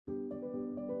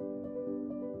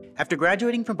After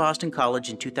graduating from Boston College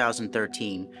in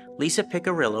 2013, Lisa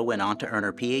Piccirillo went on to earn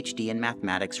her PhD in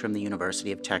mathematics from the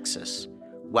University of Texas.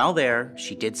 While there,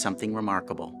 she did something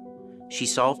remarkable. She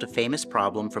solved a famous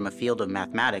problem from a field of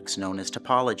mathematics known as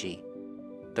topology.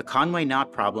 The Conway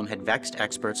knot problem had vexed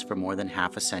experts for more than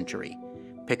half a century.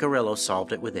 Piccirillo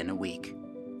solved it within a week.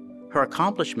 Her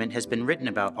accomplishment has been written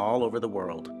about all over the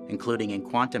world, including in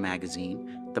Quanta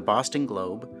magazine, the Boston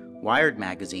Globe, Wired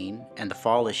magazine, and the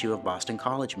fall issue of Boston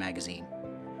College magazine.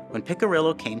 When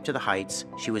Piccirillo came to the Heights,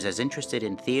 she was as interested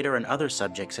in theater and other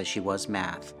subjects as she was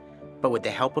math. But with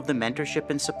the help of the mentorship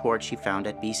and support she found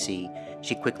at BC,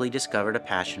 she quickly discovered a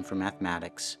passion for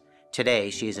mathematics.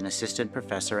 Today, she is an assistant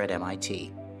professor at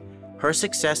MIT. Her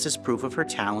success is proof of her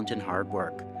talent and hard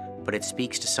work, but it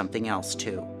speaks to something else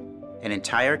too. An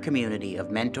entire community of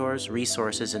mentors,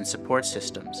 resources, and support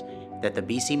systems that the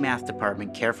BC Math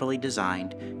Department carefully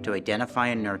designed to identify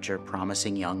and nurture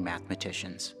promising young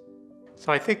mathematicians.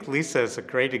 So I think Lisa is a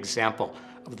great example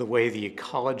of the way the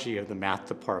ecology of the math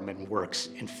department works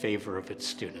in favor of its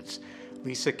students.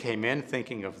 Lisa came in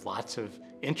thinking of lots of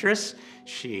interests.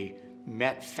 She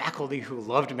met faculty who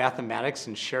loved mathematics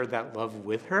and shared that love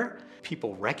with her.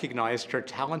 People recognized her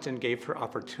talent and gave her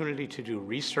opportunity to do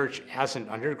research as an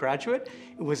undergraduate.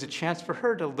 It was a chance for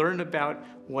her to learn about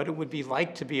what it would be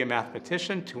like to be a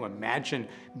mathematician, to imagine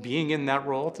being in that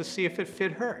role, to see if it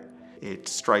fit her. It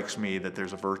strikes me that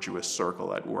there's a virtuous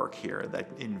circle at work here, that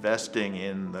investing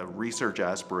in the research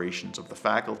aspirations of the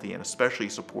faculty and especially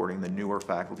supporting the newer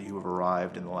faculty who have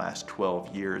arrived in the last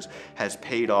 12 years has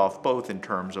paid off both in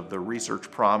terms of the research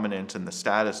prominence and the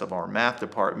status of our math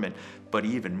department, but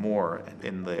even more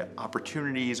in the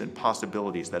opportunities and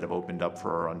possibilities that have opened up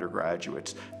for our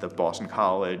undergraduates. The Boston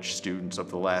College students of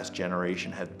the last generation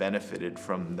have benefited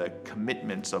from the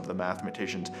commitments of the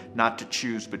mathematicians not to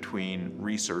choose between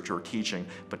research or teaching,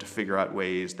 but to figure out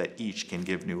ways that each can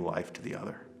give new life to the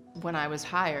other. When I was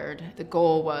hired, the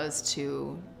goal was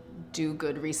to do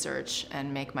good research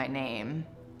and make my name,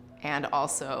 and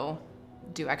also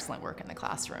do excellent work in the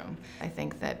classroom. I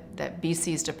think that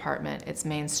BC's department, its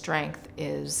main strength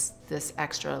is this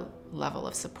extra level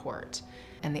of support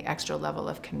and the extra level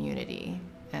of community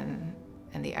and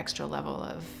the extra level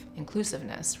of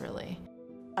inclusiveness, really.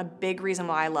 A big reason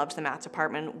why I loved the math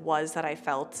department was that I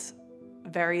felt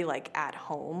very at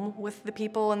home with the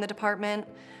people in the department.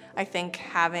 I think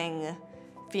having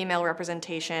female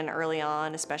representation early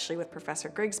on, especially with Professor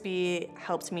Grigsby,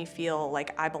 helped me feel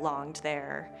like I belonged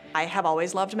there. I have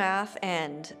always loved math,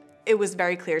 and it was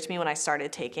very clear to me when I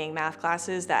started taking math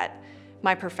classes that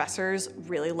my professors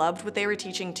really loved what they were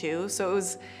teaching too. So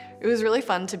it was really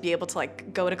fun to be able to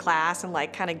go to class and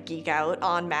kind of geek out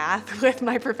on math with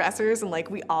my professors, and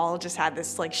we all just had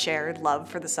this shared love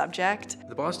for the subject.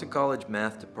 The Boston College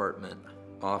Math Department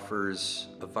offers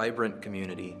a vibrant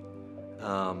community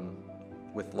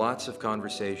with lots of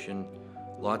conversation,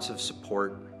 lots of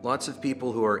support, lots of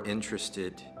people who are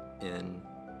interested in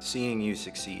seeing you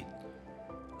succeed,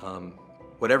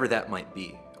 whatever that might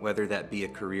be, whether that be a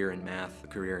career in math, a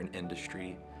career in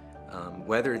industry,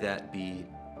 whether that be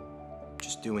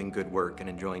just doing good work and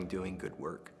enjoying doing good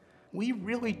work. We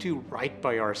really do right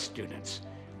by our students.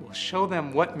 We'll show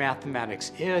them what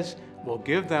mathematics is, we'll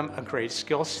give them a great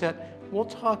skill set, we'll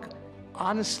talk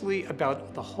honestly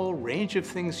about the whole range of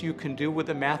things you can do with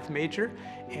a math major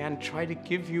and try to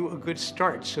give you a good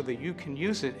start so that you can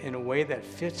use it in a way that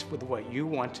fits with what you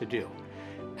want to do.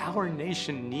 Our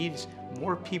nation needs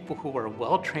more people who are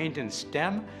well-trained in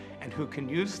STEM and who can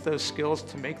use those skills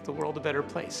to make the world a better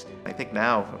place. I think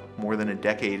now, more than a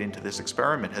decade into this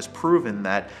experiment, has proven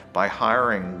that by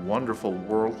hiring wonderful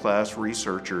world-class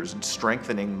researchers and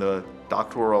strengthening the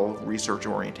doctoral research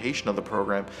orientation of the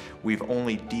program, we've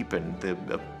only deepened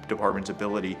the department's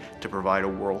ability to provide a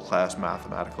world-class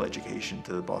mathematical education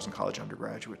to the Boston College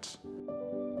undergraduates.